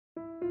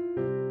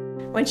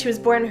When she was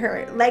born,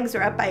 her legs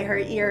were up by her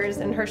ears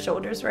and her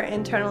shoulders were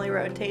internally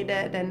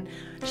rotated, and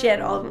she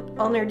had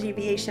ulnar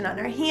deviation on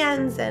her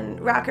hands and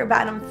rocker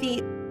bottom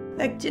feet.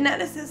 The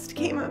geneticist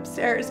came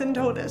upstairs and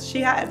told us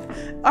she had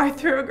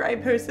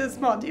arthrogryposis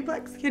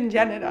multiplex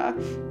congenita.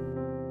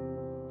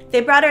 They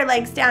brought her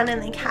legs down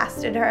and they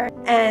casted her,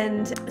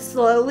 and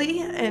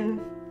slowly and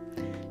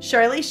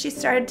surely she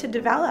started to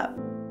develop.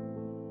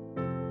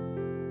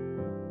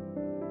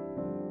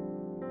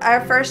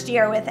 Our first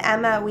year with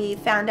Emma, we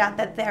found out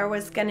that there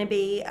was going to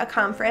be a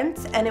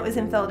conference, and it was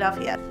in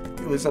Philadelphia.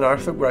 It was an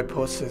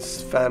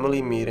arthrogryposis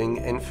family meeting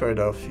in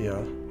Philadelphia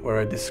where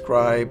I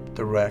described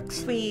the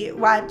Rex. We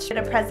watched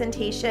a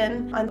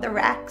presentation on the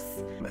Rex.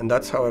 And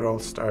that's how it all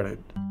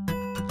started.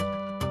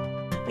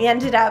 We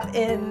ended up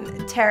in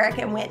Tarek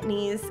and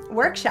Whitney's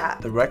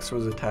workshop. The Rex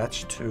was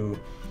attached to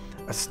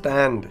a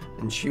stand,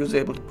 and she was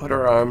able to put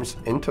her arms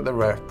into the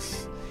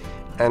Rex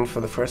and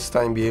for the first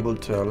time be able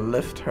to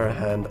lift her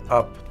hand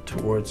up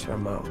towards her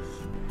mouth.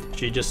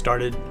 She just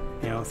started,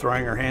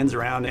 throwing her hands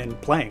around and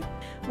playing.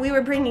 We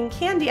were bringing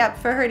candy up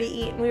for her to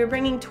eat, and we were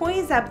bringing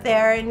toys up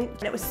there, and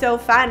it was so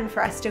fun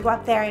for us to go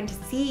up there and to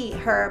see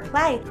her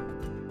play.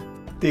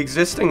 The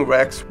existing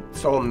Rex,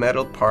 it's all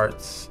metal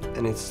parts,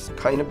 and it's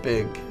kind of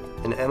big,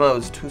 and Emma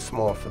was too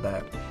small for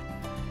that.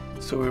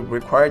 So we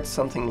required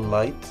something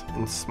light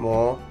and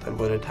small that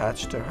would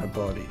attach to her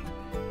body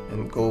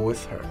and go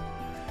with her.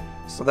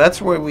 So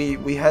that's where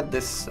we had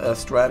this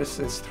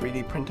Stratasys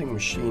 3D printing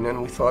machine,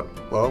 and we thought,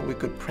 well, we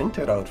could print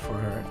it out for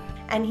her.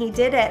 And he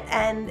did it,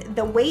 and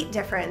the weight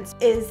difference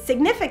is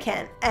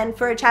significant. And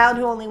for a child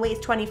who only weighs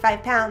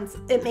 25 pounds,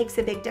 it makes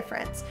a big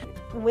difference.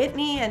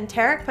 Whitney and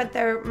Tarek put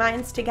their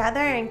minds together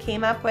and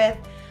came up with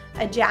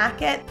a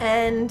jacket,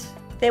 and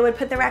they would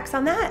put the Rex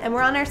on that, and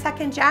we're on our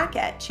second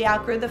jacket. She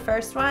outgrew the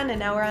first one, and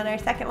now we're on our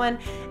second one.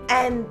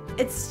 And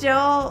it's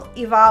still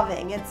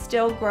evolving. It's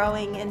still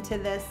growing into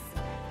this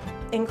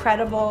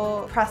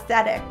incredible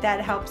prosthetic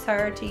that helps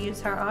her to use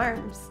her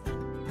arms.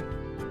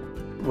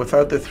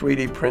 Without the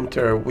 3D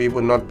printer, we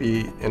would not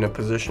be in a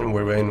position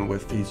we're in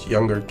with these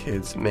younger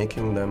kids,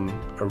 making them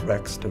a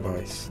Rex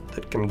device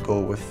that can go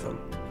with them.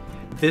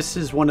 This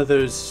is one of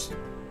those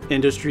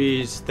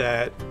industries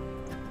that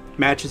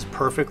matches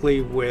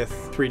perfectly with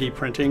 3D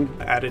printing,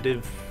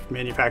 additive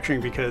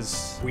manufacturing,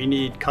 because we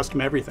need custom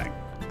everything.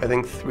 I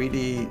think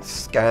 3D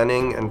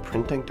scanning and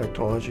printing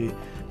technology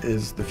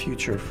is the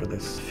future for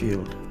this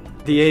field.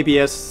 The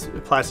ABS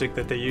plastic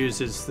that they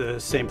use is the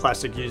same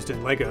plastic used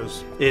in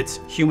Legos. It's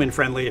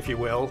human-friendly, if you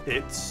will.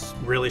 It's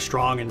really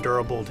strong and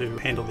durable to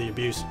handle the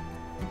abuse.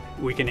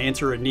 We can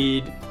answer a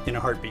need in a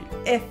heartbeat.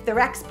 If the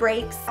Rex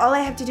breaks, all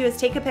I have to do is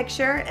take a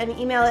picture and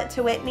email it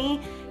to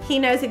Whitney. He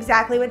knows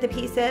exactly what the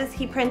piece is.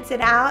 He prints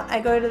it out. I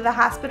go to the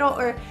hospital,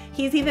 or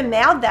he's even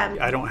mailed them.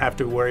 I don't have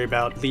to worry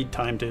about lead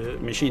time to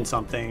machine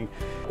something,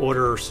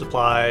 order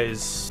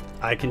supplies.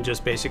 I can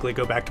just basically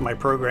go back to my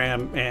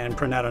program and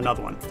print out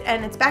another one.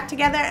 And it's back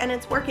together and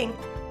it's working.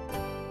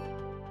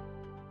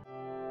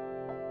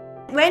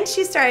 When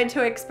she started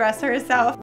to express herself,